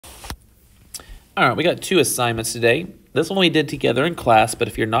All right, we got two assignments today. This one we did together in class, but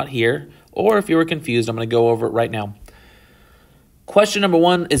if you're not here or if you were confused, I'm going to go over it right now. Question number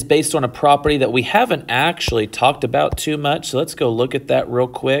one is based on a property that we haven't actually talked about too much, so let's go look at that real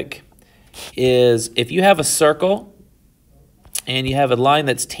quick. Is if you have a circle and you have a line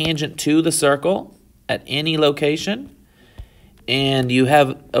that's tangent to the circle at any location, and you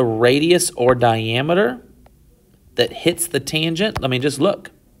have a radius or diameter that hits the tangent, just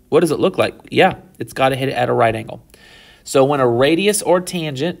look. What does it look like? Yeah, it's got to hit it at a right angle. So when a radius or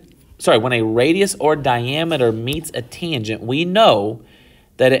diameter meets a tangent, we know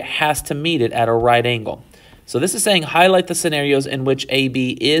that it has to meet it at a right angle. So this is saying highlight the scenarios in which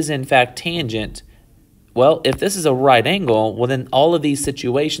AB is in fact tangent. Well, if this is a right angle, well then all of these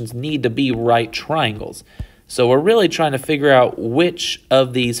situations need to be right triangles. So we're really trying to figure out which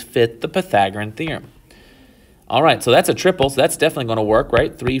of these fit the Pythagorean theorem. All right, so that's a triple, so that's definitely going to work,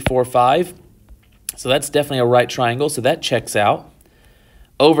 right? 3, 4, 5. So that's definitely a right triangle, so that checks out.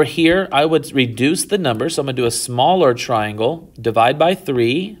 Over here, I would reduce the number, so I'm going to do a smaller triangle. Divide by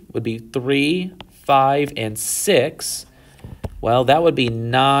 3 would be 3, 5, and 6. Well, that would be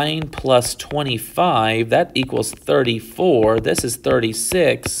 9 plus 25. That equals 34. This is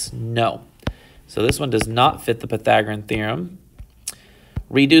 36. No. So this one does not fit the Pythagorean theorem.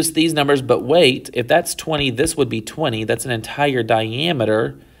 Reduce these numbers, but wait, if that's 20, this would be 20. That's an entire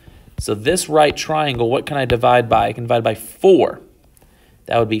diameter. So this right triangle, what can I divide by? I can divide by 4.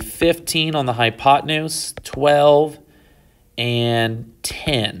 That would be 15 on the hypotenuse, 12, and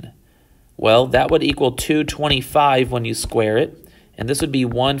 10. Well, that would equal 225 when you square it. And this would be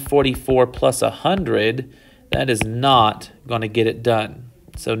 144 plus 100. That is not going to get it done.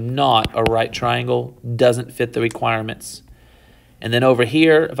 So not a right triangle, doesn't fit the requirements. And then over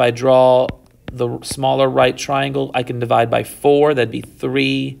here, if I draw the smaller right triangle, I can divide by 4. That'd be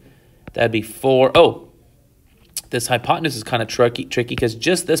 3. That'd be 4. Oh, this hypotenuse is kind of tricky because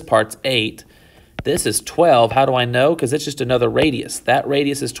just this part's 8. This is 12. How do I know? Because it's just another radius. That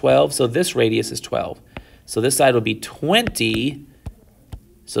radius is 12, so this radius is 12. So this side would be 20.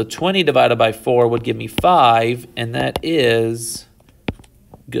 So 20 divided by 4 would give me 5, and that is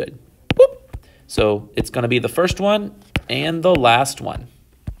good. Whoop. So it's going to be the first one and the last one.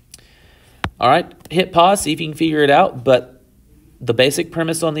 All right, hit pause, see if you can figure it out. But the basic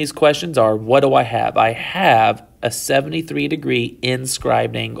premise on these questions are, what do I have? I have a 73-degree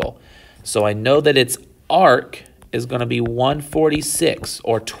inscribed angle. So I know that its arc is going to be 146,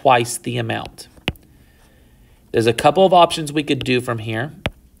 or twice the amount. There's a couple of options we could do from here.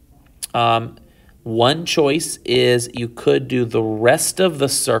 One choice is you could do the rest of the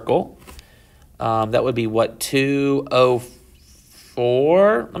circle. That would be what,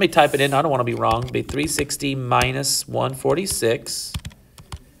 204? Let me type it in. I don't want to be wrong. It'd be 360 minus 146.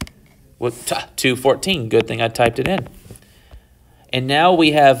 With 214. Good thing I typed it in. And now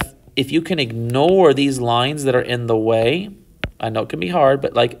we have, if you can ignore these lines that are in the way, I know it can be hard,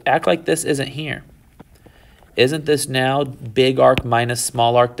 but act like this isn't here. Isn't this now big arc minus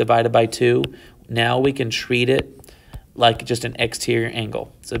small arc divided by 2? Now we can treat it like just an exterior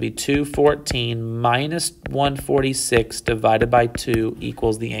angle. So it'd be 214 minus 146 divided by 2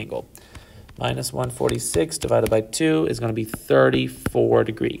 equals the angle. Minus 146 divided by 2 is going to be 34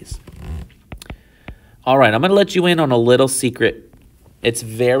 degrees. All right, I'm going to let you in on a little secret. It's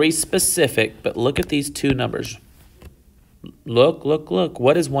very specific, but look at these two numbers. Look, look, look.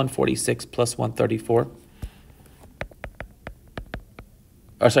 What is 146 plus 134?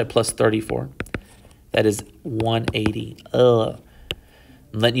 Or sorry, plus 34. That is 180. I'm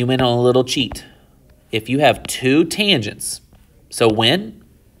letting you in on a little cheat. If you have two tangents, so when?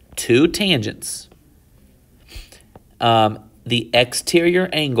 Two tangents. The exterior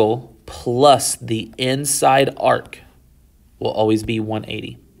angle plus the inside arc will always be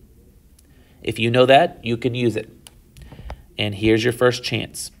 180. If you know that, you can use it. And here's your first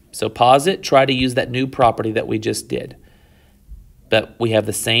chance. So pause it, try to use that new property that we just did. But we have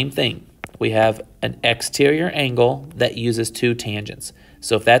the same thing. We have an exterior angle that uses two tangents.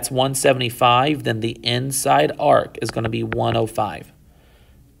 So if that's 175, then the inside arc is going to be 105.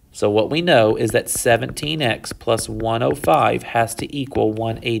 So what we know is that 17x plus 105 has to equal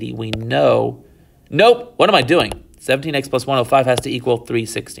 180. We know, nope, what am I doing? 17x plus 105 has to equal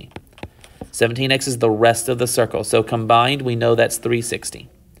 360. 17x is the rest of the circle. So combined, we know that's 360.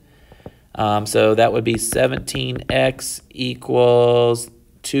 So that would be 17x equals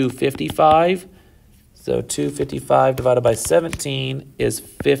 255. So 255 divided by 17 is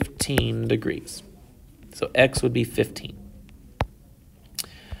 15 degrees. So x would be 15.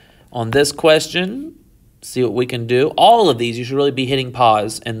 On this question, see what we can do. All of these, you should really be hitting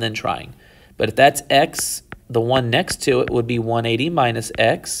pause and then trying. But if that's x, the one next to it would be 180 minus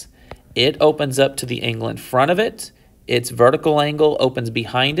x. It opens up to the angle in front of it. Its vertical angle opens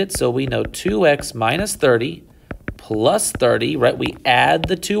behind it, so we know 2x minus 30 plus 30, right? We add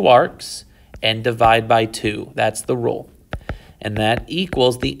the two arcs and divide by 2. That's the rule. And that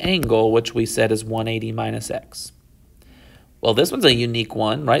equals the angle, which we said is 180 minus x. Well, this one's a unique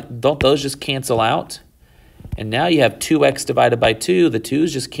one, right? Don't those just cancel out? And now you have 2x divided by 2. The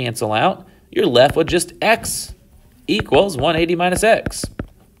 2's just cancel out. You're left with just x equals 180 minus x.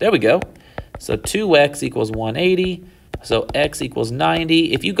 There we go. So 2x equals 180. So x equals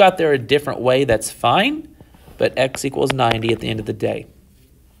 90. If you got there a different way, that's fine. But x equals 90 at the end of the day.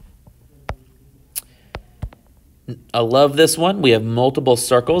 I love this one. We have multiple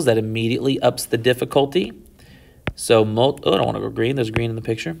circles. That immediately ups the difficulty. So, I don't want to go green. There's green in the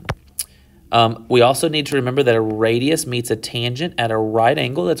picture. We also need to remember that a radius meets a tangent at a right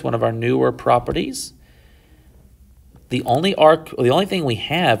angle. That's one of our newer properties. The only thing we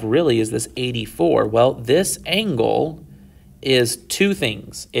have really is this 84. Well, this angle is two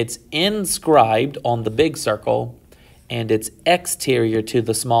things. It's inscribed on the big circle, and it's exterior to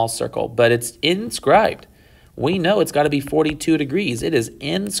the small circle, but it's inscribed. We know it's got to be 42 degrees. It is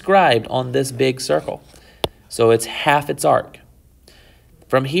inscribed on this big circle. So it's half its arc.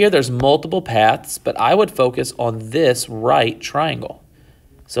 From here, there's multiple paths, but I would focus on this right triangle.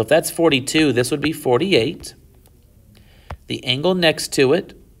 So if that's 42, this would be 48. The angle next to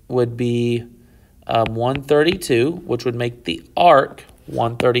it would be 132, which would make the arc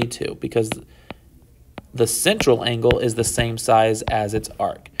 132 because the central angle is the same size as its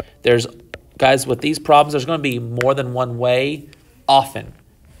arc. Guys, with these problems, there's going to be more than one way often.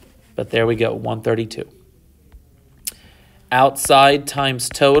 But there we go, 132. Outside times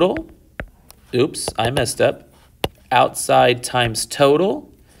total. Oops, I messed up. Outside times total,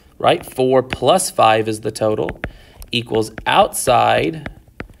 right? 4 plus 5 is the total, equals outside,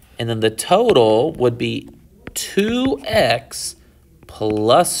 and then the total would be 2x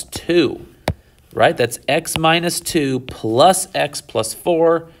plus 2, right? That's x minus 2 plus x plus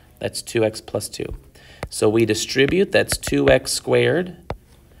 4. That's 2x plus 2. So we distribute. That's 2x squared.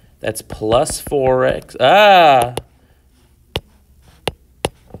 That's plus 4x.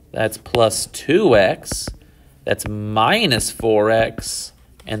 That's plus 2x. That's minus 4x.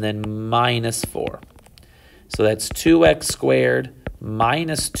 And then minus 4. So that's 2x squared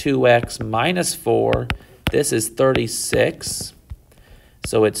minus 2x minus 4. This is 36.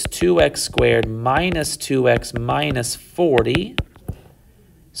 So it's 2x squared minus 2x minus 40.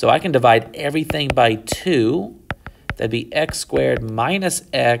 So I can divide everything by 2. That'd be x squared minus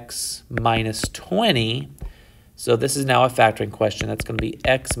x minus 20. So this is now a factoring question. That's going to be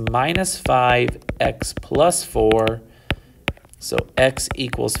x minus 5, x plus 4. So x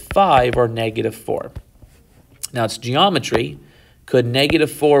equals 5 or negative 4. Now it's geometry. Could negative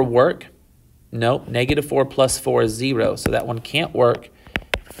 4 work? Nope. Negative 4 plus 4 is 0. So that one can't work.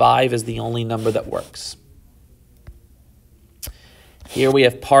 5 is the only number that works. Here we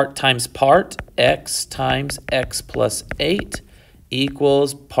have part times part. X times x plus 8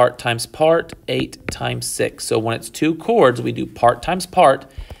 equals part times part, 8 times 6. So when it's two chords, we do part times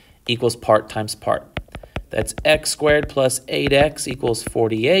part equals part times part. That's x squared plus 8x equals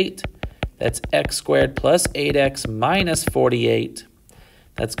 48. That's x squared plus 8x minus 48.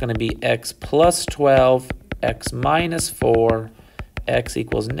 That's going to be x plus 12, x minus 4, x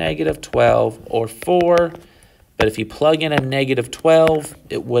equals negative 12 or 4. But if you plug in a negative 12,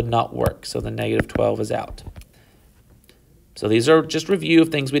 it would not work. So the negative 12 is out. So these are just review of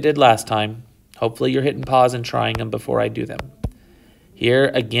things we did last time. Hopefully you're hitting pause and trying them before I do them. Here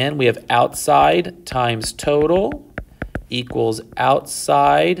again, we have outside times total equals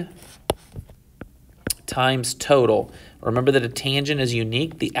outside times total. Remember that a tangent is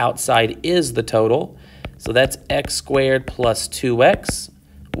unique. The outside is the total. So that's x squared plus 2x.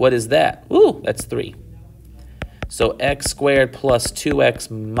 What is that? Ooh, that's 3. So x squared plus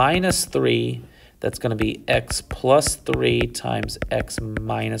 2x minus 3, that's going to be x plus 3 times x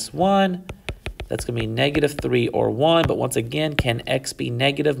minus 1. That's going to be negative 3 or 1. But once again, can x be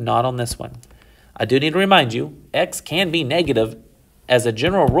negative? Not on this one. I do need to remind you, x can be negative. As a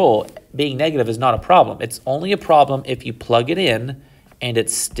general rule, being negative is not a problem. It's only a problem if you plug it in and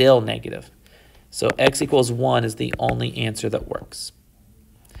it's still negative. So x equals 1 is the only answer that works.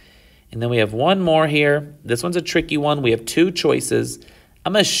 And then we have one more here. This one's a tricky one. We have two choices.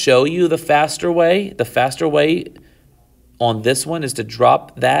 I'm going to show you the faster way. The faster way on this one is to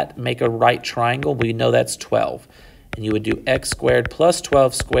drop that, make a right triangle. We know that's 12. And you would do x squared plus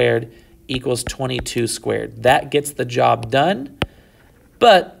 12 squared equals 22 squared. That gets the job done.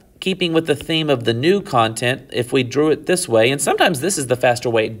 But keeping with the theme of the new content, if we drew it this way, and sometimes this is the faster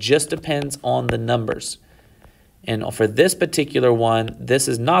way, it just depends on the numbers. And for this particular one, this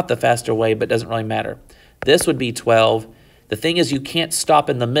is not the faster way, but doesn't really matter. This would be 12. The thing is, you can't stop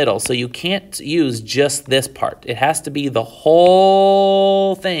in the middle, so you can't use just this part. It has to be the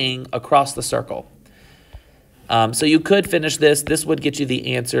whole thing across the circle. So you could finish this. This would get you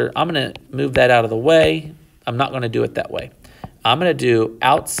the answer. I'm going to move that out of the way. I'm not going to do it that way. I'm going to do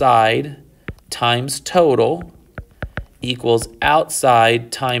outside times total equals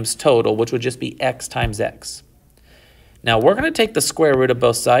outside times total, which would just be x times x. Now, we're going to take the square root of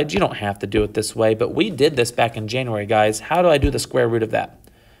both sides. You don't have to do it this way, but we did this back in January, guys. How do I do the square root of that?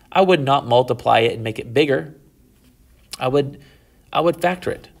 I would not multiply it and make it bigger. I would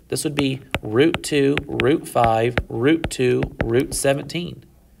factor it. This would be root 2, root 5, root 2, root 17.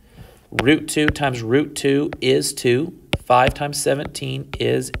 Root 2 times root 2 is 2. 5 times 17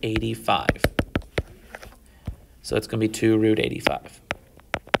 is 85. So it's going to be 2 root 85.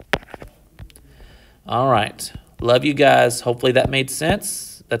 All right. Love you guys. Hopefully that made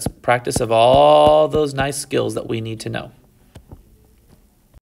sense. That's practice of all those nice skills that we need to know.